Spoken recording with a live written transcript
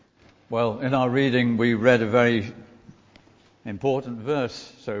Well, in our reading we read a very important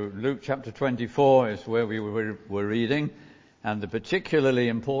verse. So Luke chapter 24 is where we were reading, and the particularly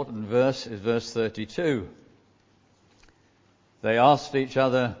important verse is verse 32. They asked each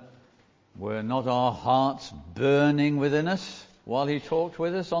other, "Were not our hearts burning within us while he talked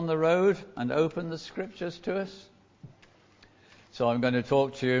with us on the road and opened the scriptures to us?" So I'm going to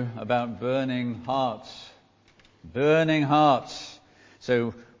talk to you about burning hearts. Burning hearts.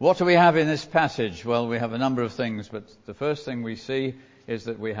 So what do we have in this passage? Well, we have a number of things, but the first thing we see is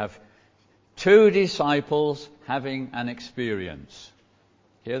that we have two disciples having an experience.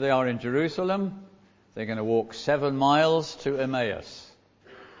 Here they are in Jerusalem. They're going to walk 7 miles to Emmaus.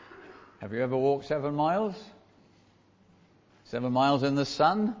 Have you ever walked 7 miles? 7 miles in the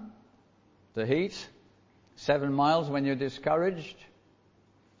sun, the heat, 7 miles when you're discouraged.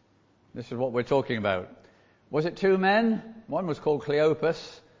 This is what we're talking about. Was it 2 men? One was called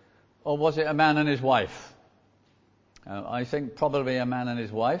Cleopas, or was it a man and his wife? I think probably a man and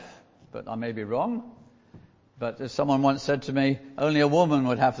his wife, but I may be wrong. But as someone once said to me, only a woman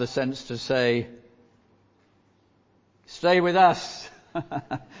would have the sense to say, "Stay with us,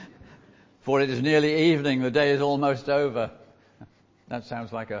 for it is nearly evening, the day is almost over." That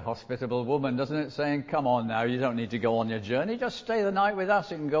sounds like a hospitable woman, doesn't it? Saying, "Come on now, you don't need to go on your journey, just stay the night with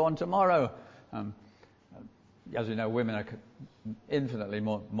us, you can go on tomorrow." As you know, women are infinitely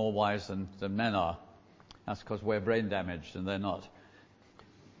more wise than men are. That's because we're brain damaged and they're not.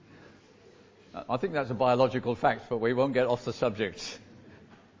 I think that's a biological fact, but we won't get off the subject.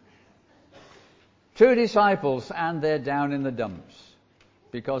 2 disciples, and they're down in the dumps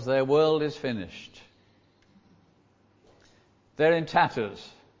because their world is finished. They're in tatters.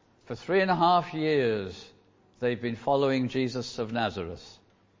 For 3.5 years, they've been following Jesus of Nazareth.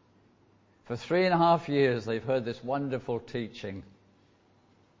 For 3.5 years, they've heard this wonderful teaching.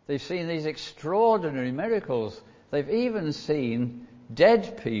 They've seen these extraordinary miracles. They've even seen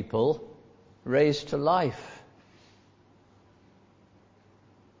dead people raised to life.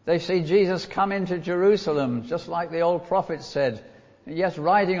 They've seen Jesus come into Jerusalem, just like the old prophet said, yes,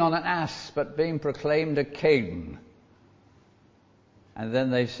 riding on an ass, but being proclaimed a king. And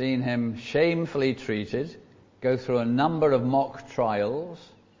then they've seen him shamefully treated, go through a number of mock trials,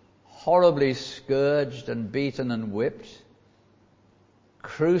 horribly scourged and beaten and whipped,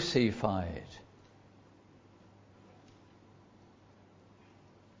 crucified,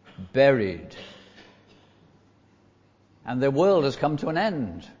 buried, and their world has come to an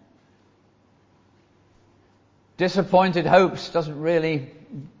end. Disappointed hopes doesn't really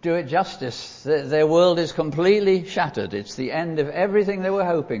do it justice. Their world is completely shattered. It's the end of everything they were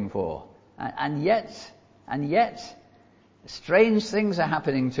hoping for. And yet, strange things are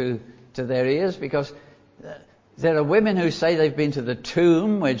happening to their ears, because there are women who say they've been to the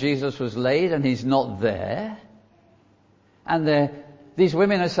tomb where Jesus was laid and he's not there. And these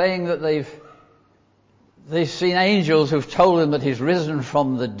women are saying that they've seen angels who've told them that he's risen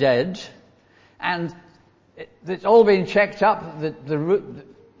from the dead. And it's all been checked up.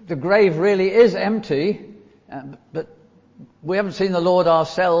 The grave really is empty. But we haven't seen the Lord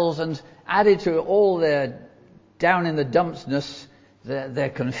ourselves. And added to all their down in the dumpsness, they're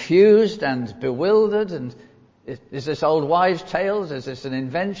confused and bewildered. And is this old wives' tales? Is this an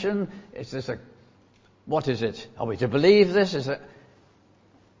invention? What is it? Are we to believe this?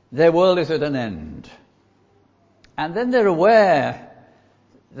 Their world is at an end. And then they're aware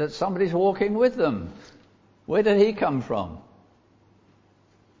that somebody's walking with them. Where did he come from?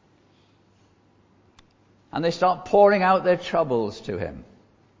 And they start pouring out their troubles to him.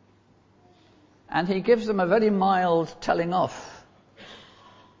 And he gives them a very mild telling off.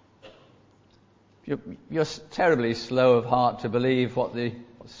 You're terribly slow of heart to believe what the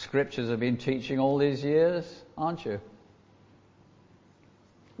scriptures have been teaching all these years, aren't you?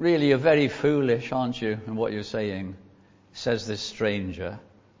 Really, you're very foolish, aren't you, in what you're saying, says this stranger.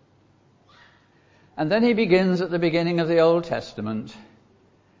 And then he begins at the beginning of the Old Testament,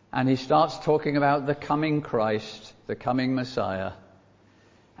 and he starts talking about the coming Christ, the coming Messiah.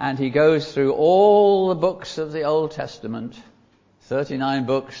 And he goes through all the books of the Old Testament, 39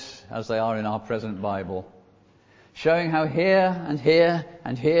 books as they are in our present Bible, showing how here and here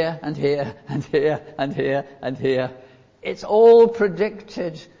and here and here and here and here and here, it's all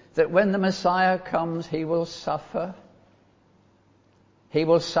predicted that when the Messiah comes, he will suffer. He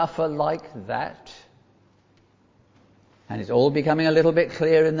will suffer like that. And it's all becoming a little bit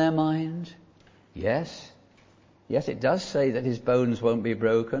clear in their mind. Yes, it does say that his bones won't be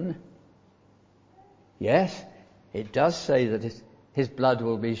broken. Yes, it does say that his blood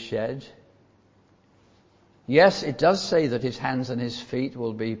will be shed. Yes, it does say that his hands and his feet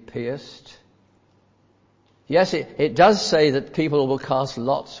will be pierced. Yes, it does say that people will cast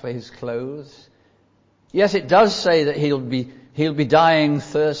lots for his clothes. Yes, it does say that he'll be dying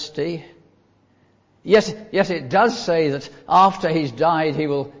thirsty. Yes, it does say that after he's died, he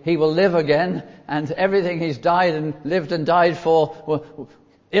will live again, and everything he's died and lived and died for,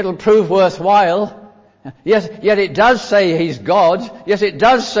 it'll prove worthwhile. Yes, yet it does say he's God. Yes, it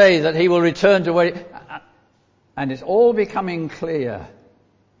does say that he will return to where and it's all becoming clear.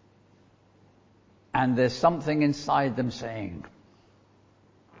 And there's something inside them saying,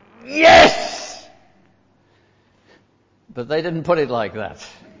 yes! But they didn't put it like that.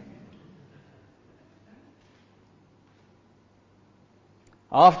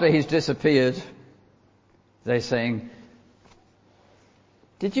 After he's disappeared, they're saying,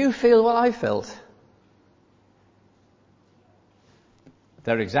 did you feel what I felt?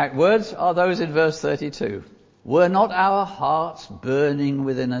 Their exact words are those in verse 32. Were not our hearts burning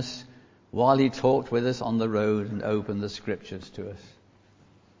within us while he talked with us on the road and opened the scriptures to us?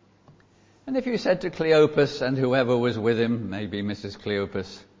 And if you said to Cleopas and whoever was with him, maybe Mrs.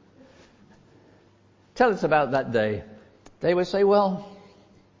 Cleopas, tell us about that day, they would say, well,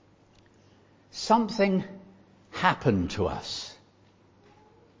 something happened to us.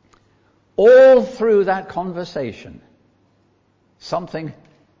 All through that conversation, something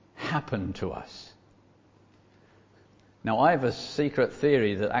happened to us. Now, I have a secret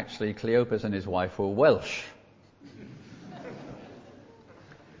theory that actually Cleopas and his wife were Welsh.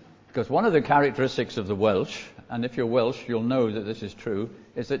 Because one of the characteristics of the Welsh, and if you're Welsh, you'll know that this is true,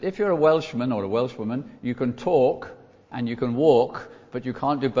 is that if you're a Welshman or a Welshwoman, you can talk and you can walk, but you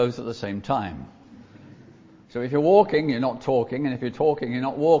can't do both at the same time. So if you're walking, you're not talking, and if you're talking, you're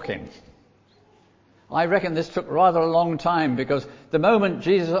not walking. I reckon this took rather a long time, because the moment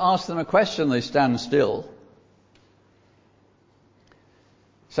Jesus asked them a question, they stand still.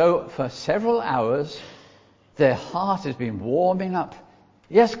 So for several hours, their heart has been warming up.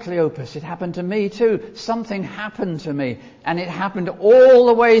 Yes, Cleopas, it happened to me too. Something happened to me. And it happened all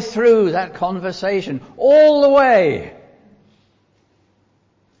the way through that conversation. All the way.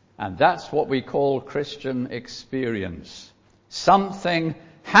 And that's what we call Christian experience. Something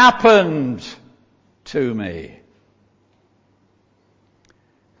happened to me.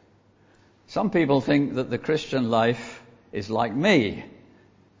 Some people think that the Christian life is like me,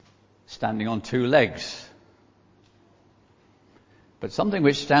 standing on two legs. But something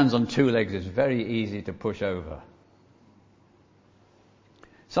which stands on two legs is very easy to push over.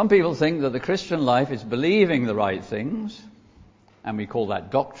 Some people think that the Christian life is believing the right things, and we call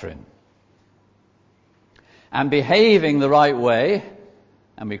that doctrine, and behaving the right way,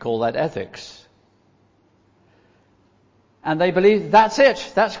 and we call that ethics. And they believe that's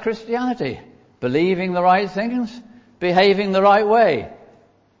it, that's Christianity. Believing the right things, behaving the right way.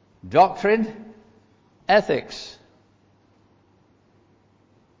 Doctrine, ethics.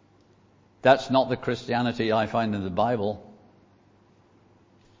 That's not the Christianity I find in the Bible.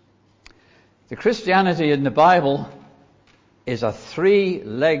 The Christianity in the Bible is a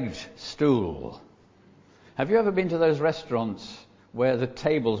three-legged stool. Have you ever been to those restaurants where the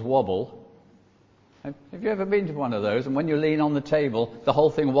tables wobble? Have you ever been to one of those? And when you lean on the table, the whole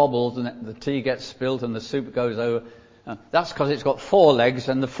thing wobbles and the tea gets spilt and the soup goes over. That's because it's got four legs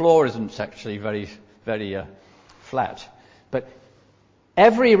and the floor isn't actually very flat. But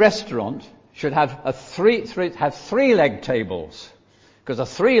every restaurant should have three-leg tables, because a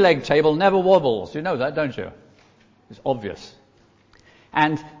three-leg table never wobbles. You know that, don't you? It's obvious.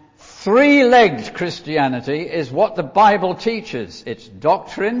 And three-legged Christianity is what the Bible teaches. It's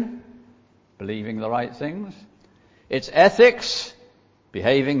doctrine, believing the right things. It's ethics,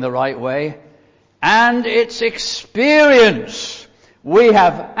 behaving the right way. And it's experience. We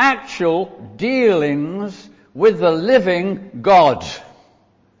have actual dealings with the living God.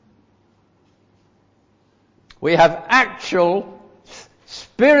 We have actual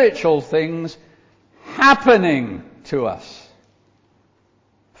spiritual things happening to us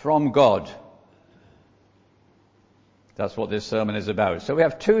from God. That's what this sermon is about. So we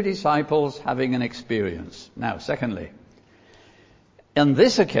have two disciples having an experience. Now, secondly, on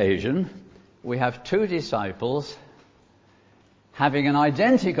this occasion, we have two disciples having an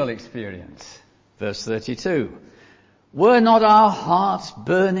identical experience. Verse 32. Were not our hearts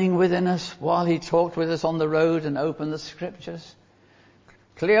burning within us while he talked with us on the road and opened the scriptures?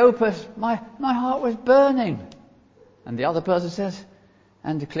 Cleopas, my heart was burning. And the other person says,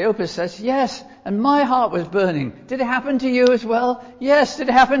 and Cleopas says, yes, and my heart was burning. Did it happen to you as well? Yes. Did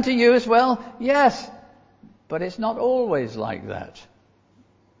it happen to you as well? Yes. But it's not always like that.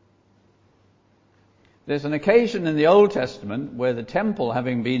 There's an occasion in the Old Testament where the temple,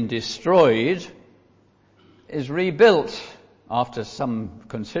 having been destroyed, is rebuilt after some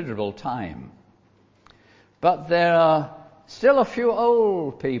considerable time. But there are still a few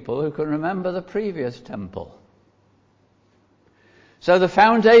old people who can remember the previous temple. So the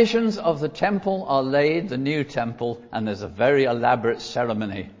foundations of the temple are laid, the new temple, and there's a very elaborate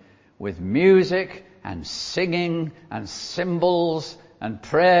ceremony with music and singing and cymbals and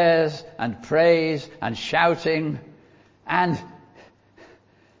prayers and praise and shouting. And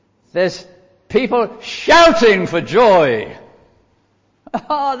there's people shouting for joy.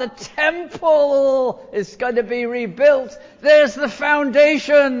 Oh, the temple is going to be rebuilt. There's the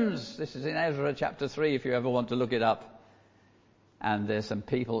foundations. This is in Ezra chapter 3 if you ever want to look it up. And there's some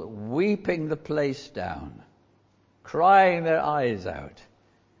people weeping the place down, crying their eyes out.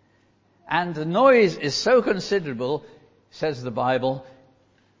 And the noise is so considerable, says the Bible,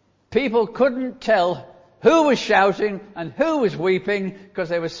 people couldn't tell who was shouting and who was weeping because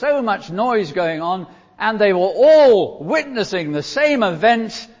there was so much noise going on, and they were all witnessing the same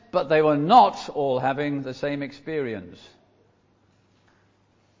event, but they were not all having the same experience.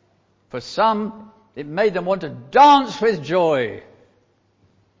 For some, it made them want to dance with joy.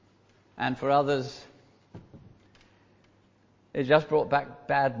 And for others, it just brought back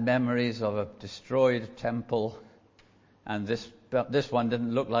bad memories of a destroyed temple, and this one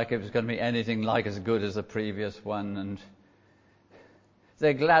didn't look like it was going to be anything like as good as the previous one, and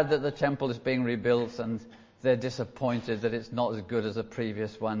they're glad that the temple is being rebuilt, and they're disappointed that it's not as good as the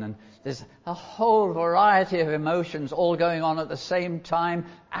previous one, and there's a whole variety of emotions all going on at the same time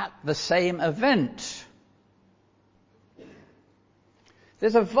at the same event.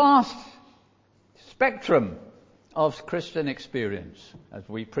 There's a vast spectrum of Christian experience, as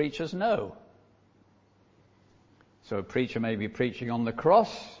we preachers know. So a preacher may be preaching on the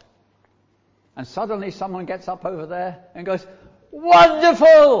cross, and suddenly someone gets up over there and goes,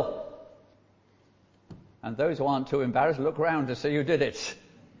 "Wonderful!" And those who aren't too embarrassed look round to see who did it.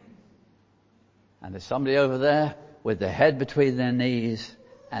 And there's somebody over there with their head between their knees,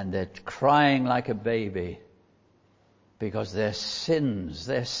 and they're crying like a baby because their sins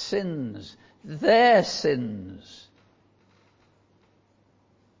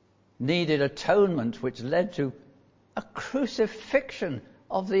needed atonement, which led to a crucifixion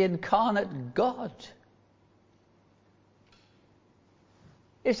of the incarnate God.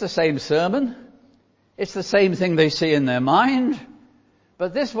 It's the same sermon. It's the same thing they see in their mind.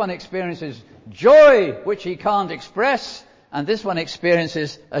 But this one experiences joy which he can't express, and this one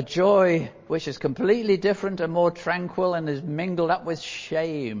experiences a joy which is completely different and more tranquil and is mingled up with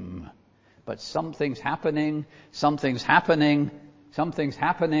shame. But something's happening,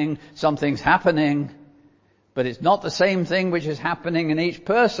 but it's not the same thing which is happening in each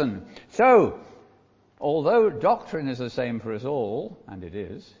person. So, although doctrine is the same for us all, and it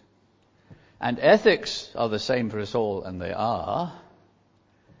is, and ethics are the same for us all, and they are,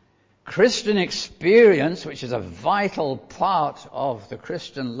 Christian experience, which is a vital part of the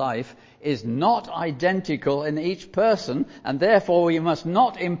Christian life, is not identical in each person, and therefore we must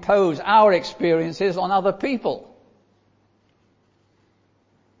not impose our experiences on other people.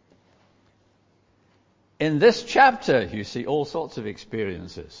 In this chapter, you see all sorts of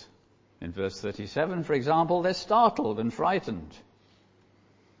experiences. In verse 37, for example, they're startled and frightened.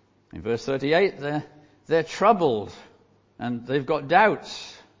 In verse 38, they're troubled and they've got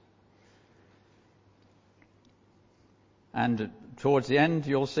doubts. And towards the end,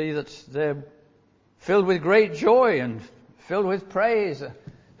 you'll see that they're filled with great joy and filled with praise.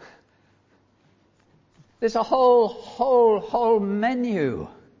 There's a whole menu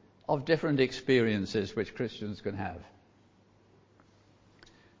of different experiences which Christians can have.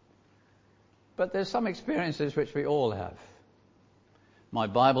 But there's some experiences which we all have. My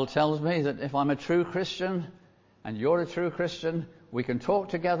Bible tells me that if I'm a true Christian and you're a true Christian, we can talk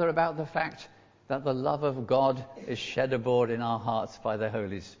together about the fact that the love of God is shed abroad in our hearts by the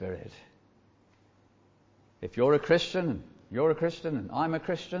Holy Spirit. If you're a Christian and I'm a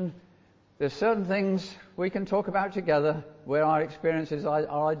Christian, there's certain things we can talk about together where our experiences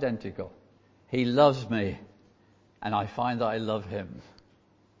are identical. He loves me, and I find that I love him.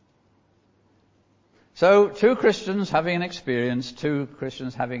 So, two Christians having an experience, two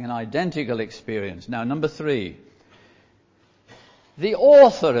Christians having an identical experience. Now, number 3. The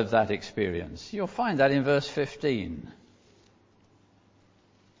author of that experience. You'll find that in verse 15.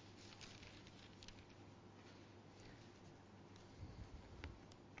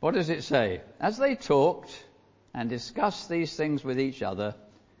 What does it say? As they talked and discussed these things with each other,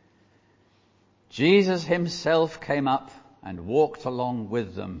 Jesus himself came up and walked along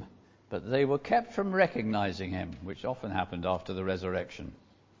with them, but they were kept from recognizing him, which often happened after the resurrection.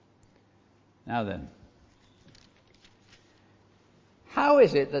 Now then, how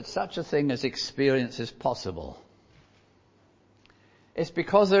is it that such a thing as experience is possible? It's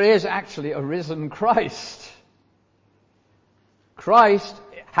because there is actually a risen Christ. Christ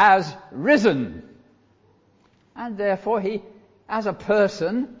has risen. And therefore he, as a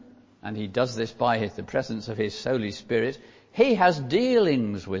person, and he does this by the presence of his Holy Spirit, he has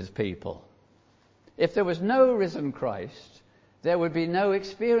dealings with people. If there was no risen Christ, there would be no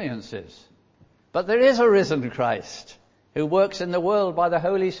experiences. But there is a risen Christ who works in the world by the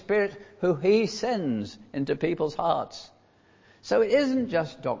Holy Spirit, who he sends into people's hearts. So it isn't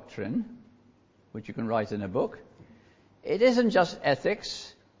just doctrine, which you can write in a book. It isn't just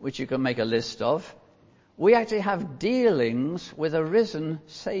ethics, which you can make a list of. We actually have dealings with a risen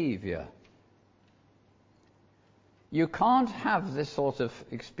Saviour. You can't have this sort of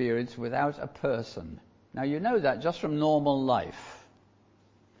experience without a person. Now you know that just from normal life.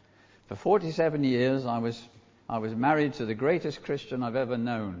 For 47 years I was married to the greatest Christian I've ever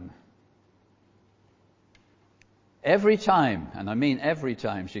known. Every time, and I mean every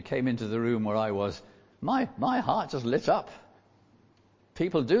time, she came into the room where I was, my heart just lit up.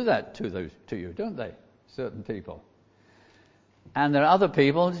 People do that to you, don't they? Certain people. And there are other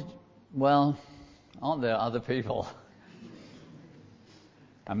people, well, aren't there other people?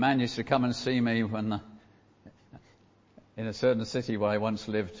 A man used to come and see me when in a certain city where I once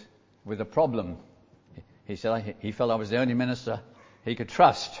lived with a problem. He said he felt I was the only minister he could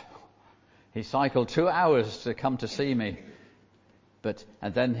trust. He cycled 2 hours to come to see me.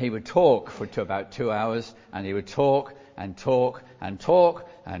 And then he would talk for about 2 hours, and he would talk and talk and talk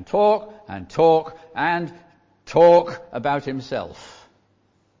and talk and talk and talk about himself.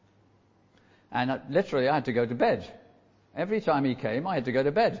 And literally I had to go to bed. Every time he came, I had to go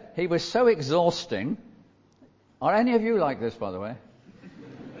to bed. He was so exhausting. Are any of you like this, by the way?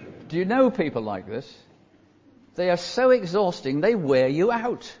 Do you know people like this? They are so exhausting, they wear you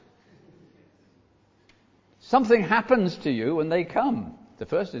out. Something happens to you when they come. The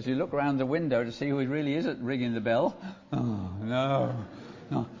first is you look around the window to see who really is ringing the bell. Oh, no.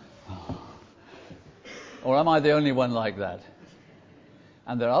 Oh. Or am I the only one like that?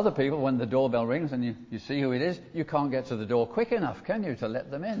 And there are other people, when the doorbell rings and you see who it is, you can't get to the door quick enough, can you, to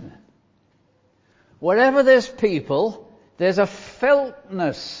let them in? Wherever there's people, there's a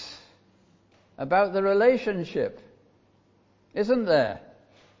feltness about the relationship, isn't there?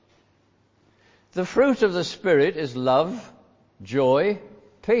 The fruit of the Spirit is love, joy,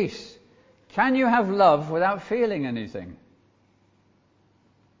 peace. Can you have love without feeling anything?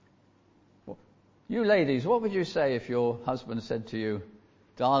 You ladies, what would you say if your husband said to you,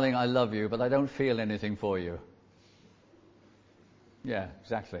 "Darling, I love you, but I don't feel anything for you"? Yeah,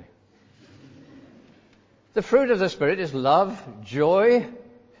 exactly. The fruit of the Spirit is love, joy.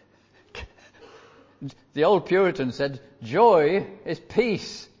 The old Puritan said, joy is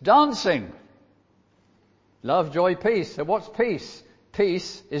peace, dancing. Love, joy, peace. So what's peace?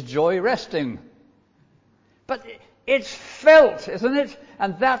 Peace is joy resting. But it's felt, isn't it?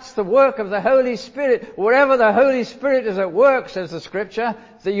 And that's the work of the Holy Spirit. Wherever the Holy Spirit is at work, says the Scripture,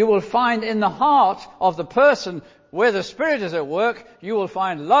 that you will find in the heart of the person where the Spirit is at work, you will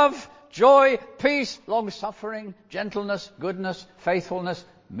find love, joy, peace, long-suffering, gentleness, goodness, faithfulness,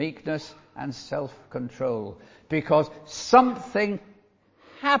 meekness, and self-control. Because something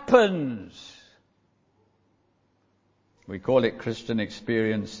happens. We call it Christian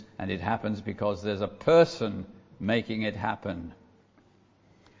experience, and it happens because there's a person making it happen.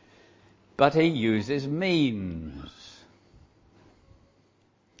 But he uses means.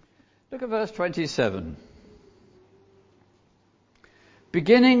 Look at verse 27.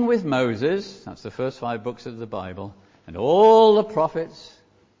 Beginning with Moses, that's the first 5 books of the Bible, and all the prophets,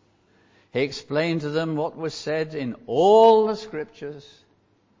 he explained to them what was said in all the Scriptures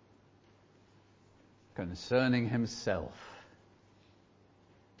concerning himself.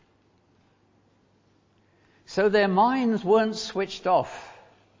 So their minds weren't switched off.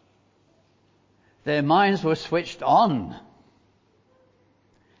 Their minds were switched on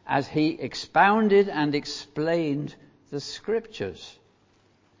as he expounded and explained the Scriptures.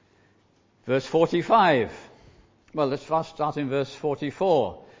 Verse 45. Well, let's first start in verse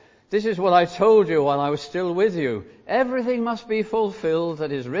 44. This is what I told you while I was still with you. Everything must be fulfilled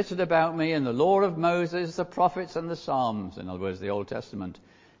that is written about me in the law of Moses, the prophets, and the Psalms. In other words, the Old Testament.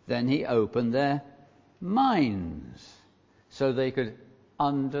 Then he opened their minds so they could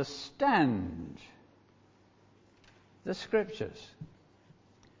understand the Scriptures.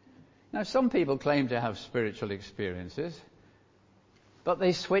 Now, some people claim to have spiritual experiences. but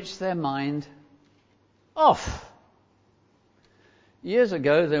they switch their mind off. Years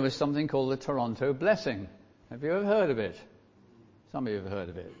ago, there was something called the Toronto Blessing. Have you ever heard of it? Some of you have heard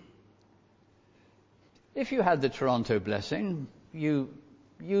of it. If you had the Toronto Blessing, you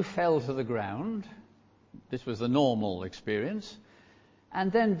fell to the ground. This was the normal experience.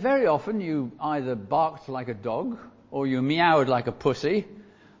 And then very often you either barked like a dog, or you meowed like a pussy,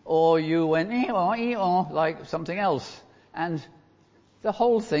 or you went ee-aw, ee-aw, like something else. And the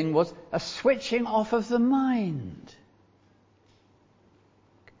whole thing was a switching off of the mind.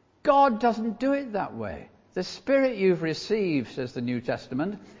 God doesn't do it that way. The Spirit you've received, says the New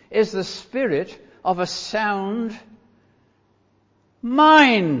Testament, is the Spirit of a sound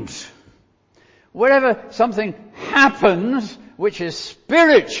mind. Wherever something happens which is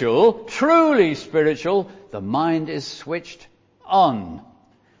spiritual, truly spiritual, the mind is switched on.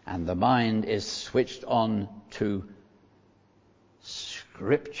 And the mind is switched on to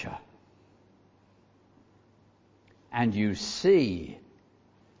Scripture. And you see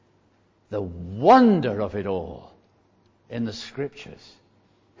the wonder of it all in the Scriptures.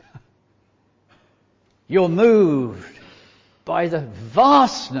 You're moved by the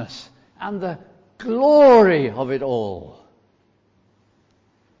vastness and the glory of it all.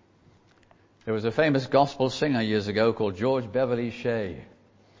 There was a famous gospel singer years ago called George Beverly Shea.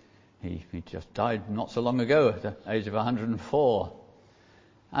 He just died not so long ago at the age of 104.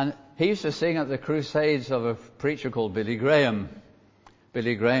 And he used to sing at the crusades of a preacher called Billy Graham.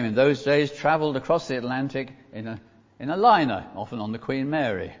 Billy Graham in those days travelled across the Atlantic in a liner, often on the Queen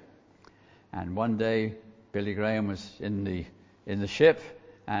Mary. And one day Billy Graham was in the ship,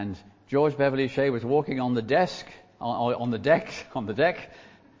 and George Beverly Shea was walking on the deck,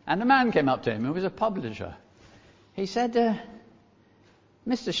 and a man came up to him who was a publisher. He said,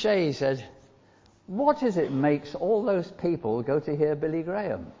 Mr. Shea, he said, what is it makes all those people go to hear Billy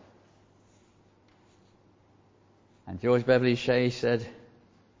Graham? And George Beverly Shea said,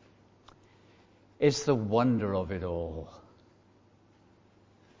 it's the wonder of it all.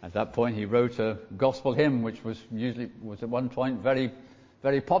 At that point he wrote a gospel hymn which was at one point very,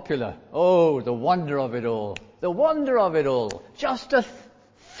 very popular. Oh, the wonder of it all. The wonder of it all. Just to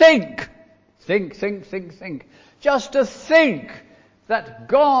think. Just to think that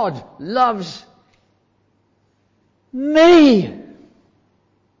God loves me.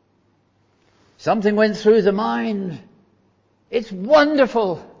 Something went through the mind. It's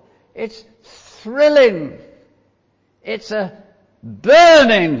wonderful. It's thrilling. It's a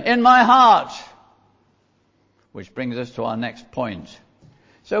burning in my heart. Which brings us to our next point.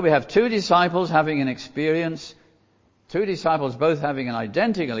 So we have two disciples having an experience, two disciples both having an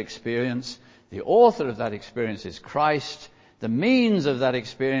identical experience. The author of that experience is Christ. The means of that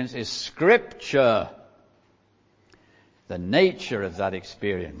experience is Scripture. The nature of that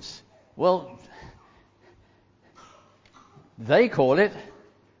experience, well, they call it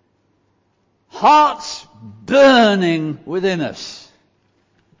hearts burning within us.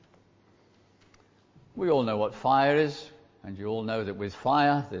 We all know what fire is, and you all know that with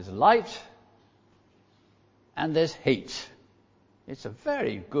fire there's light and there's heat. It's a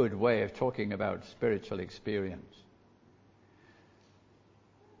very good way of talking about spiritual experience.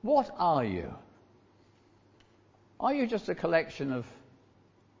 What are you? Are you just a collection of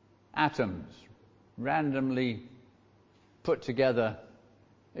atoms randomly put together?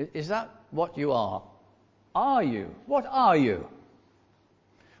 Is that what you are? Are you? What are you?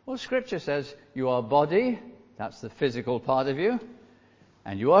 Well, Scripture says you are body, that's the physical part of you,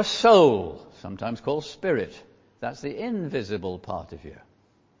 and you are soul, sometimes called spirit, that's the invisible part of you.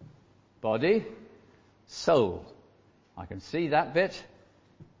 Body, soul. I can see that bit,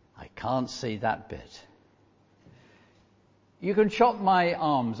 I can't see that bit. You can chop my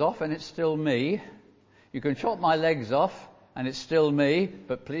arms off and it's still me. You can chop my legs off and it's still me,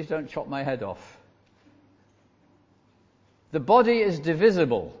 but please don't chop my head off. The body is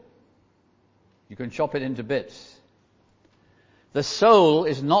divisible. You can chop it into bits. The soul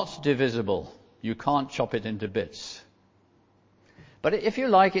is not divisible. You can't chop it into bits. But if you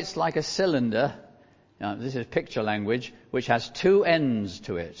like, it's like a cylinder. Now, this is picture language, which has two ends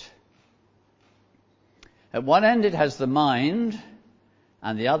to it. At one end it has the mind,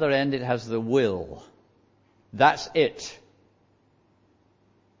 and the other end it has the will. That's it.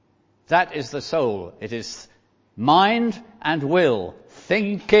 That is the soul. It is mind and will,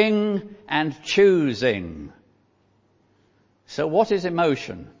 thinking and choosing. So what is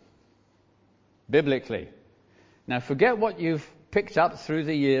emotion? Biblically. Now forget what you've picked up through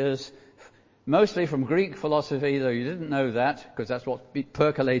the years, mostly from Greek philosophy, though you didn't know that, because that's what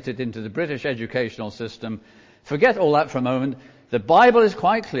percolated into the British educational system. Forget all that for a moment. The Bible is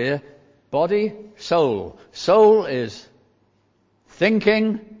quite clear. Body, soul. Soul is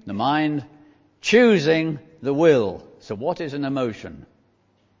thinking, the mind, choosing, the will. So what is an emotion?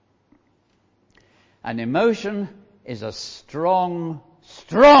 An emotion is a strong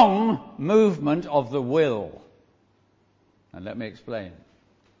movement of the will. And let me explain.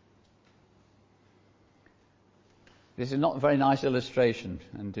 This is not a very nice illustration,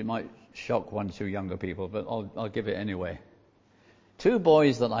 and it might shock one or two younger people, but I'll give it anyway. Two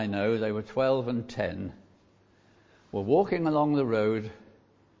boys that I know, they were 12 and 10, were walking along the road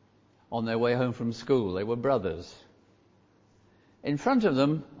on their way home from school. They were brothers. In front of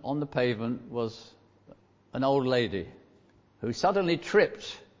them, on the pavement, was an old lady who suddenly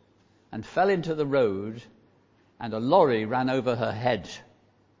tripped and fell into the road, and a lorry ran over her head.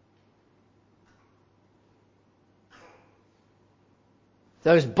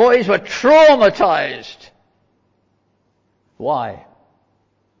 Those boys were traumatized. Why?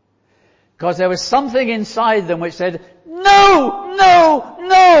 Because there was something inside them which said, no, no,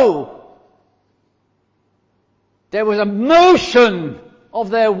 no. There was a motion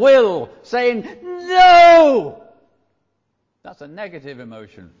of their will saying, no. That's a negative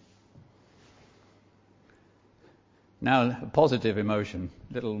emotion. Now, a positive emotion,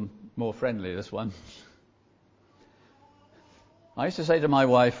 a little more friendly, this one. I used to say to my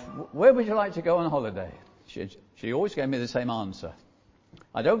wife, where would you like to go on holiday? She always gave me the same answer.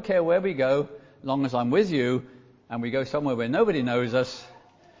 I don't care where we go, as long as I'm with you, and we go somewhere where nobody knows us,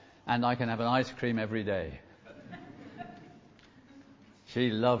 and I can have an ice cream every day. She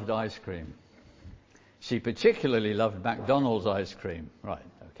loved ice cream. She particularly loved McDonald's ice cream. Right,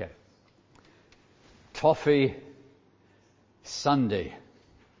 okay. Toffee Sundae.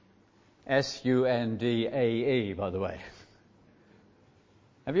 Sundae, by the way.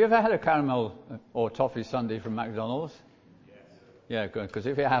 Have you ever had a caramel or toffee sundae from McDonald's? Yes. Yeah, good, because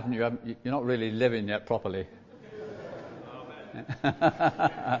if you haven't, you're not really living yet properly.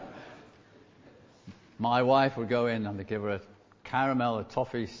 My wife would go in and they'd give her a caramel or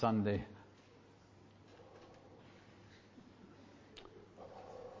toffee sundae.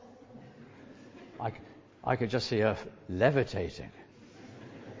 I could just see her levitating.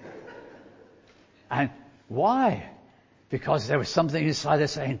 And why? Because there was something inside her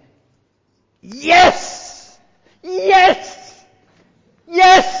saying, yes! Yes!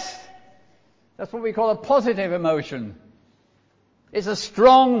 Yes! That's what we call a positive emotion. It's a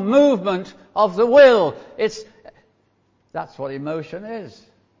strong movement of the will. That's what emotion is.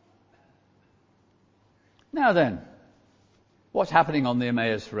 Now then, what's happening on the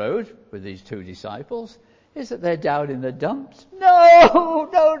Emmaus Road with these two disciples is that they're down in the dumps. No,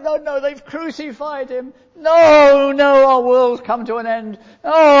 they've crucified him. No, our world's come to an end.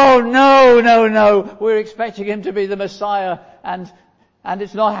 Oh, no, we're expecting him to be the Messiah, and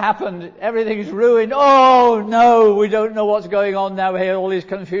it's not happened. Everything's ruined. Oh, no, we don't know what's going on now. We hear all these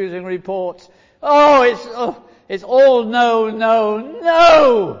confusing reports. It's all no.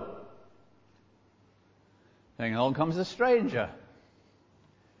 Then along comes a stranger.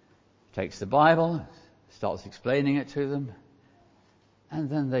 Takes the Bible, starts explaining it to them, and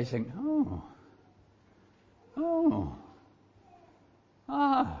then they think,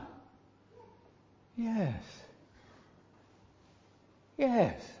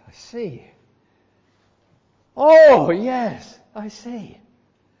 yes, I see. Oh, yes, I see.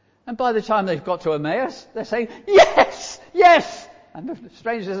 And by the time they've got to Emmaus, they're saying, yes! And the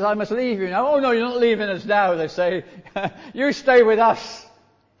stranger says, I must leave you now. Oh, no, you're not leaving us now, they say. You stay with us.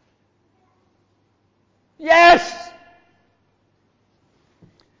 Yes!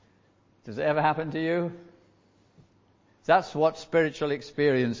 Does it ever happen to you? That's what spiritual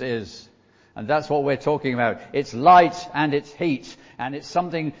experience is. And that's what we're talking about. It's light and it's heat. And it's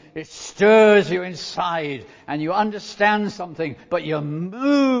something, it stirs you inside. And you understand something, but you're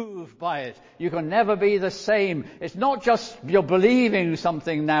moved by it. You can never be the same. It's not just you're believing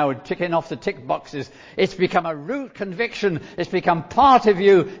something now, ticking off the tick boxes. It's become a root conviction. It's become part of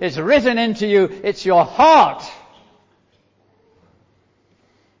you. It's written into you. It's your heart.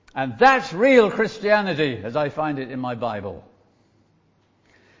 And that's real Christianity, as I find it in my Bible.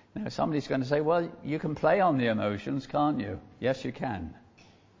 Now, somebody's going to say, well, you can play on the emotions, can't you? Yes, you can.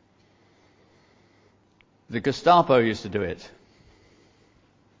 The Gestapo used to do it.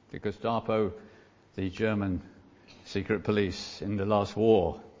 The Gestapo, the German secret police in the last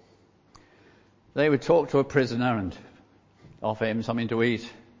war. They would talk to a prisoner and offer him something to eat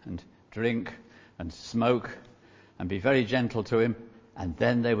and drink and smoke and be very gentle to him, and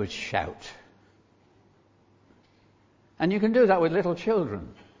then they would shout. And you can do that with little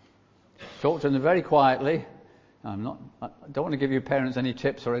children. Talk to them very quietly, I don't want to give you parents any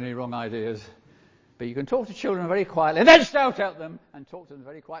tips or any wrong ideas, but you can talk to children very quietly and then shout at them, and talk to them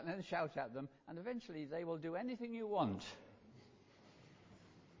very quietly and then shout at them, and eventually they will do anything you want.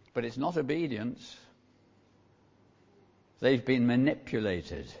 But it's not obedience. They've been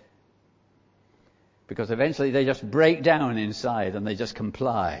manipulated. Because eventually they just break down inside and they just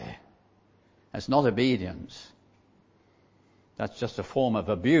comply. That's not obedience. That's just a form of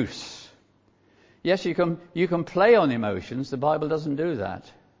abuse. Yes, you can play on emotions. The Bible doesn't do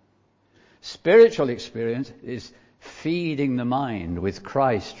that. Spiritual experience is feeding the mind with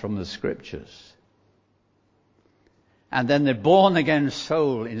Christ from the Scriptures. And then the born-again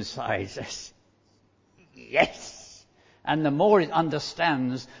soul inside says, yes! And the more it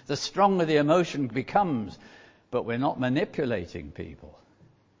understands, the stronger the emotion becomes. But we're not manipulating people.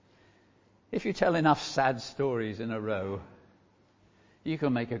 If you tell enough sad stories in a row, you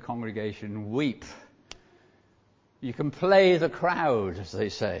can make a congregation weep. You can play the crowd, as they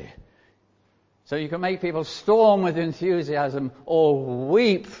say. So you can make people storm with enthusiasm or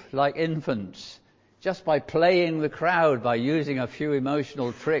weep like infants just by playing the crowd, by using a few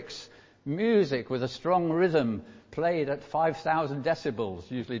emotional tricks. Music with a strong rhythm played at 5,000 decibels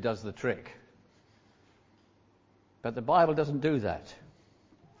usually does the trick. But the Bible doesn't do that.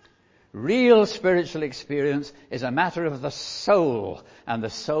 Real spiritual experience is a matter of the soul, and the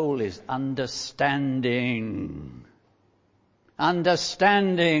soul is understanding.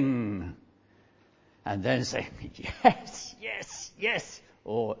 Understanding. And then saying, yes, yes, yes.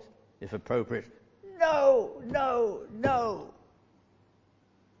 Or, if appropriate, no, no, no.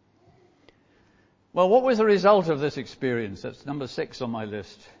 Well, what was the result of this experience? That's number 6 on my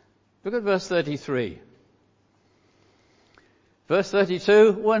list. Look at verse 33. Verse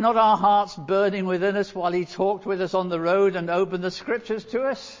 32, were not our hearts burning within us while he talked with us on the road and opened the Scriptures to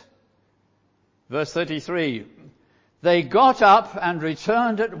us? Verse 33, they got up and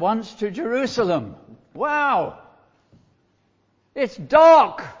returned at once to Jerusalem. Wow! It's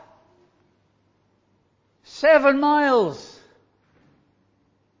dark! 7 miles.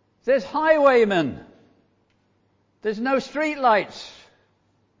 There's highwaymen. There's no street lights.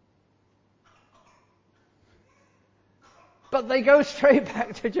 But they go straight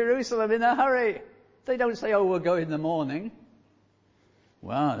back to Jerusalem in a hurry. They don't say, oh, we'll go in the morning.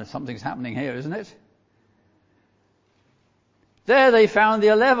 Well, something's happening here, isn't it? There they found the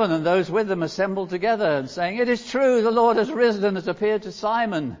 11 and those with them assembled together and saying, it is true, the Lord has risen and has appeared to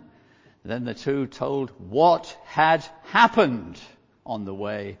Simon. Then the two told what had happened on the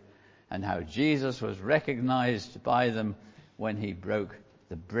way and how Jesus was recognized by them when he broke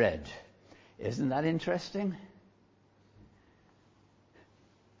the bread. Isn't that interesting?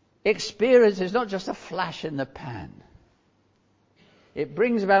 Experience is not just a flash in the pan. It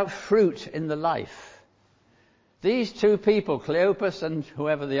brings about fruit in the life. These two people, Cleopas and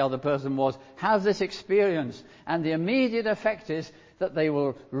whoever the other person was, have this experience, and the immediate effect is that they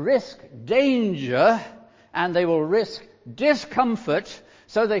will risk danger and they will risk discomfort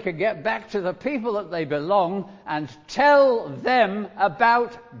so they can get back to the people that they belong and tell them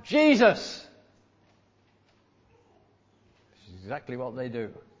about Jesus. This is exactly what they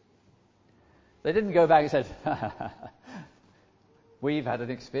do. They didn't go back and said, we've had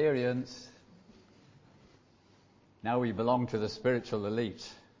an experience. Now we belong to the spiritual elite.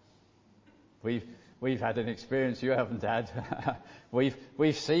 We've had an experience you haven't had.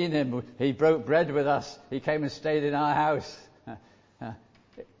 We've seen him. He broke bread with us. He came and stayed in our house.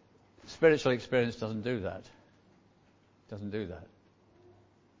 Spiritual experience doesn't do that. Doesn't do that.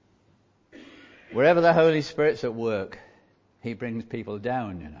 Wherever the Holy Spirit's at work, he brings people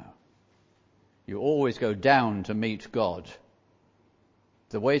down, you know. You always go down to meet God.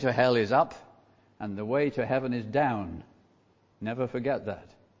 The way to hell is up, and the way to heaven is down. Never forget that.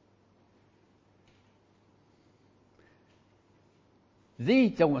 They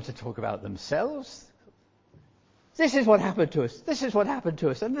don't want to talk about themselves. This is what happened to us. This is what happened to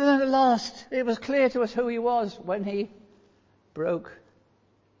us. And then at last, it was clear to us who he was when he broke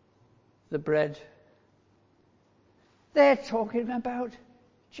the bread. They're talking about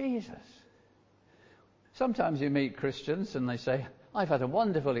Jesus. Sometimes you meet Christians and they say, I've had a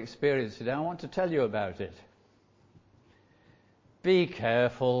wonderful experience today. I want to tell you about it. Be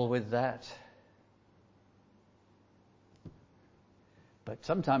careful with that. But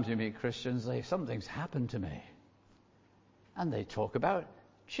sometimes you meet Christians, they say, something's happened to me. And they talk about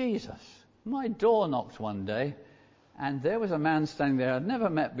Jesus. My door knocked one day, and there was a man standing there I'd never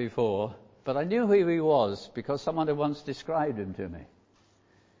met before, but I knew who he was because someone had once described him to me.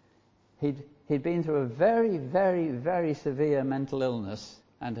 He'd been through a very, very, very severe mental illness,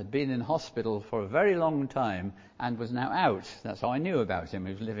 and had been in hospital for a very long time and was now out. That's how I knew about him.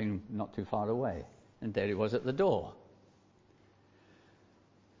 He was living not too far away. And there he was at the door.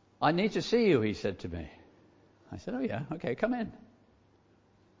 "I need to see you," he said to me. I said, "Oh yeah, okay, come in."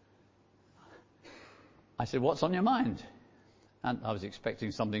 I said, "What's on your mind?" And I was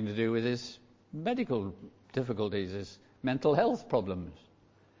expecting something to do with his medical difficulties, his mental health problems.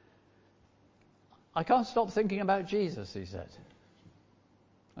 "I can't stop thinking about Jesus," he said.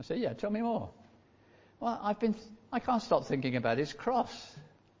 I said, "Yeah, tell me more." "Well, I can't stop thinking about his cross."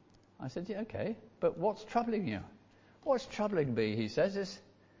 I said, "Yeah, okay, but what's troubling you?" "What's troubling me," he says, "is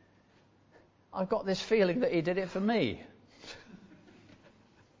I've got this feeling that he did it for me."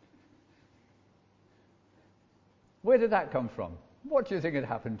 Where did that come from? What do you think had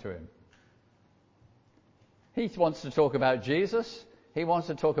happened to him? He wants to talk about Jesus. He wants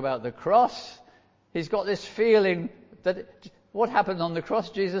to talk about the cross. He's got this feeling that what happened on the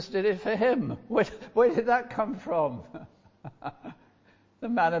cross, Jesus did it for him. Where did that come from? The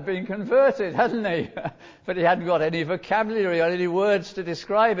man had been converted, hadn't he? But he hadn't got any vocabulary or any words to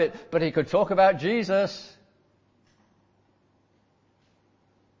describe it. But he could talk about Jesus.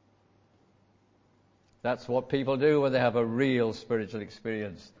 That's what people do when they have a real spiritual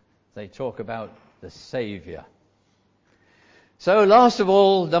experience. They talk about the Saviour. So last of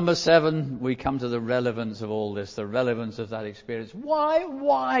all, number 7, we come to the relevance of all this, the relevance of that experience.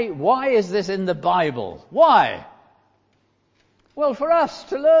 Why is this in the Bible? Why? Well, for us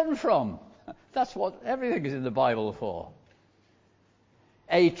to learn from. That's what everything is in the Bible for.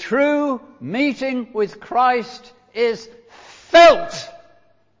 A true meeting with Christ is felt.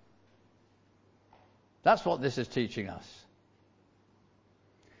 That's what this is teaching us.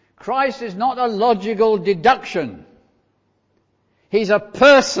 Christ is not a logical deduction. He's a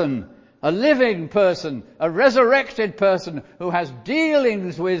person, a living person, a resurrected person who has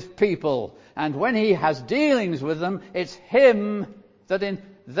dealings with people. And when he has dealings with them, it's him that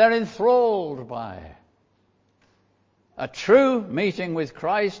they're enthralled by. A true meeting with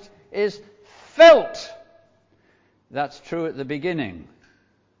Christ is felt. That's true at the beginning.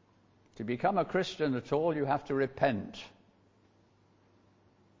 To become a Christian at all, you have to repent.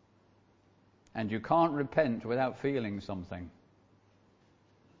 And you can't repent without feeling something.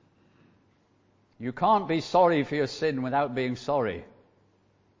 You can't be sorry for your sin without being sorry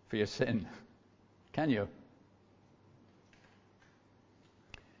for your sin. Can you?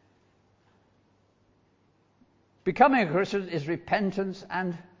 Becoming a Christian is repentance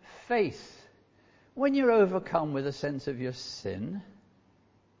and faith. When you're overcome with a sense of your sin,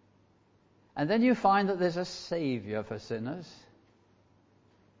 and then you find that there's a Saviour for sinners,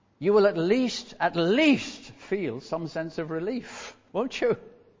 you will at least feel some sense of relief, won't you?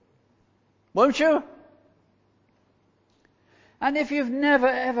 Won't you? And if you've never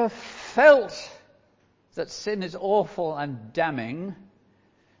ever felt that sin is awful and damning,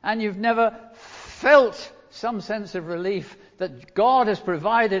 and you've never felt some sense of relief that God has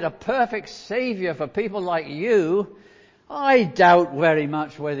provided a perfect Saviour for people like you, I doubt very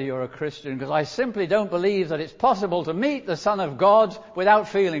much whether you're a Christian, because I simply don't believe that it's possible to meet the Son of God without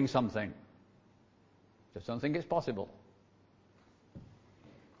feeling something. Just don't think it's possible.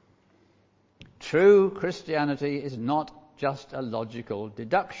 True Christianity is not just a logical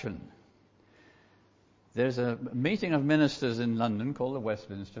deduction. There's a meeting of ministers in London called the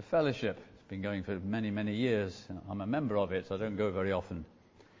Westminster Fellowship. It's been going for many, many years. I'm a member of it, so I don't go very often.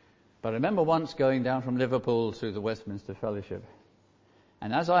 But I remember once going down from Liverpool to the Westminster Fellowship.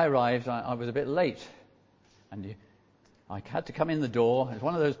 And as I arrived, I was a bit late. And I had to come in the door. It's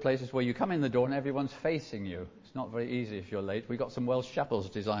one of those places where you come in the door and everyone's facing you. It's not very easy if you're late. We've got some Welsh chapels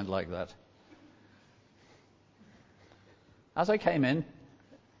designed like that. As I came in,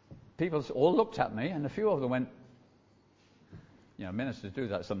 people all looked at me, and a few of them went, ministers do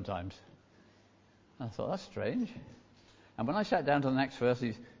that sometimes. And I thought, that's strange. And when I sat down to the next verse,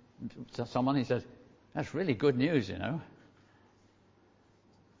 he said, "That's really good news, Didn't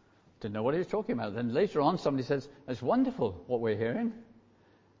know what he was talking about. Then later on, somebody says, "It's wonderful what we're hearing."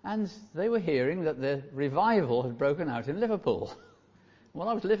 And they were hearing that the revival had broken out in Liverpool. Well,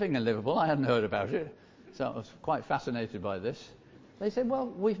 I was living in Liverpool. I hadn't heard about it. So I was quite fascinated by this. They said, "Well,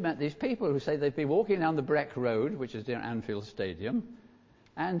 we've met these people who say they've been walking down the Breck Road, which is near Anfield Stadium,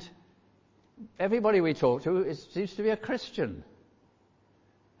 and everybody we talk to seems to be a Christian.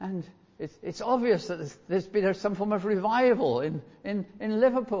 And it's obvious that there's been some form of revival in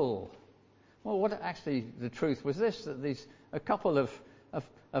Liverpool." Well, what actually the truth was this, that a couple of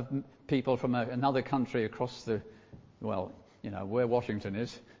people from another country across where Washington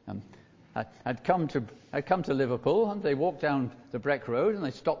is, had come to Liverpool, and they walked down the Breck Road and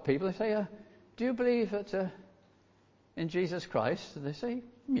they stopped people. They say, "Do you believe that in Jesus Christ?" And they say,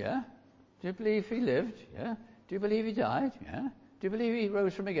 "Yeah." "Do you believe he lived?" "Yeah." "Do you believe he died?" "Yeah." "Do you believe he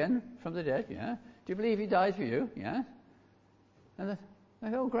rose from the dead?" "Yeah." "Do you believe he died for you?" "Yeah." And they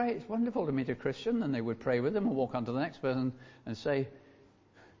go, "Oh, great! It's wonderful to meet a Christian." And they would pray with them and walk on to the next person and say,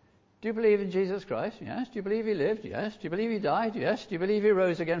 "Do you believe in Jesus Christ?" "Yes." "Do you believe he lived?" "Yes." "Do you believe he died?" "Yes." "Do you believe he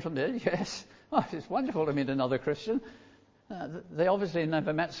rose again from the dead?" "Yes." "Oh, it's wonderful to meet another Christian." They obviously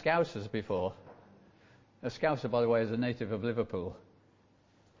never met Scousers before. A Scouser, by the way, is a native of Liverpool.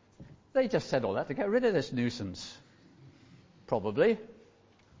 They just said all that to get rid of this nuisance. Probably.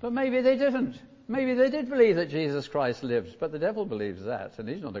 But maybe they didn't. Maybe they did believe that Jesus Christ lived, but the devil believes that, and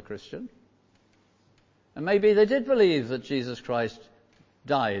he's not a Christian. And maybe they did believe that Jesus Christ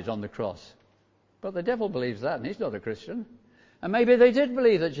died on the cross, but the devil believes that, and he's not a Christian. And maybe they did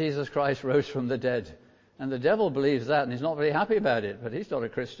believe that Jesus Christ rose from the dead, and the devil believes that, and he's not very happy about it, but he's not a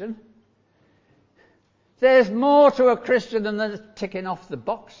Christian. There's more to a Christian than the ticking off the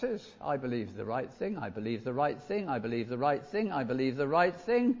boxes. I believe the right thing, I believe the right thing, I believe the right thing, I believe the right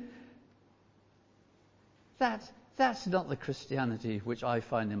thing. That's not the Christianity which I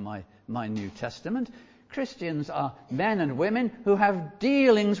find in my New Testament. Christians are men and women who have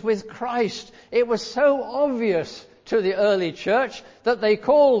dealings with Christ. It was so obvious to the early church that they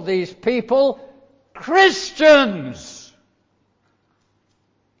called these people Christians.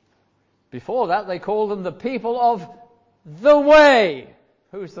 Before that, they called them the people of the way.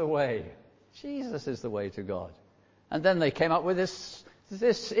 Who's the way? Jesus is the way to God. And then they came up with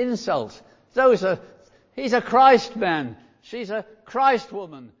this insult. He's a Christ man. She's a Christ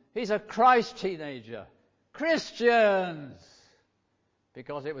woman. He's a Christ teenager. Christians!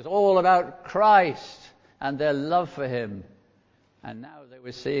 Because it was all about Christ and their love for him. And now they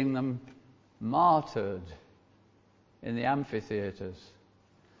were seeing them martyred in the amphitheaters,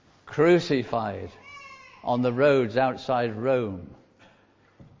 crucified on the roads outside Rome,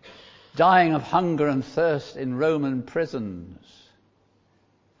 dying of hunger and thirst in Roman prisons,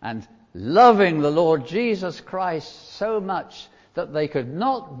 and loving the Lord Jesus Christ so much that they could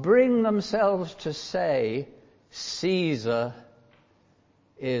not bring themselves to say, "Caesar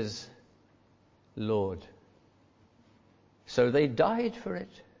is Lord." So they died for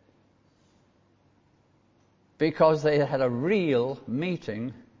it, because they had a real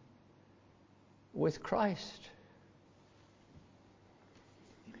meeting with Christ.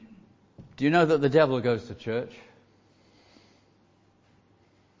 Do you know that the devil goes to church?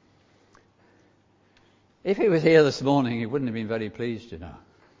 If he was here this morning, he wouldn't have been very pleased, you know.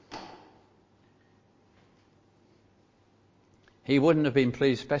 He wouldn't have been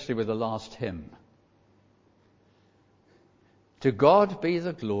pleased, especially with the last hymn. To God be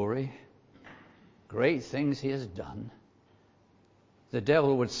the glory, great things he has done. The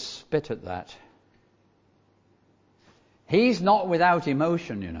devil would spit at that. He's not without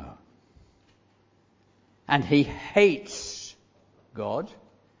emotion, you know. And he hates God.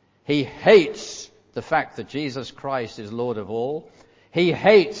 He hates the fact that Jesus Christ is Lord of all. He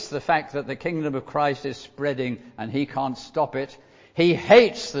hates the fact that the kingdom of Christ is spreading and he can't stop it. He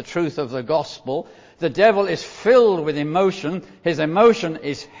hates the truth of the gospel. The devil is filled with emotion. His emotion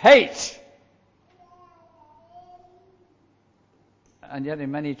is hate. And yet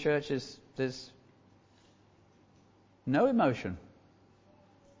in many churches there's no emotion.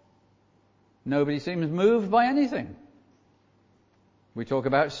 Nobody seems moved by anything. We talk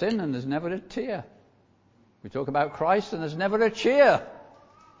about sin and there's never a tear. We talk about Christ and there's never a cheer.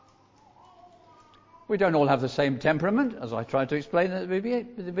 We don't all have the same temperament, as I tried to explain at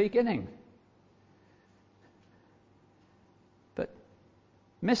the beginning. But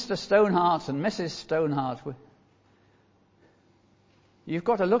Mr. Stoneheart and Mrs. Stoneheart, you've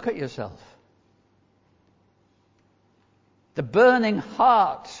got to look at yourself. The burning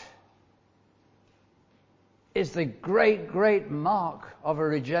heart is the great, great mark of a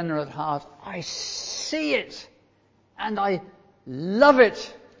regenerate heart. I see it, and I love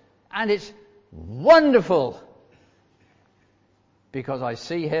it, and it's wonderful, because I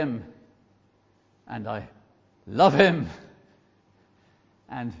see him, and I love him,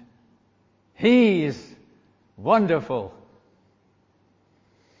 and he is wonderful.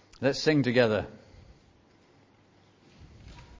 Let's sing together.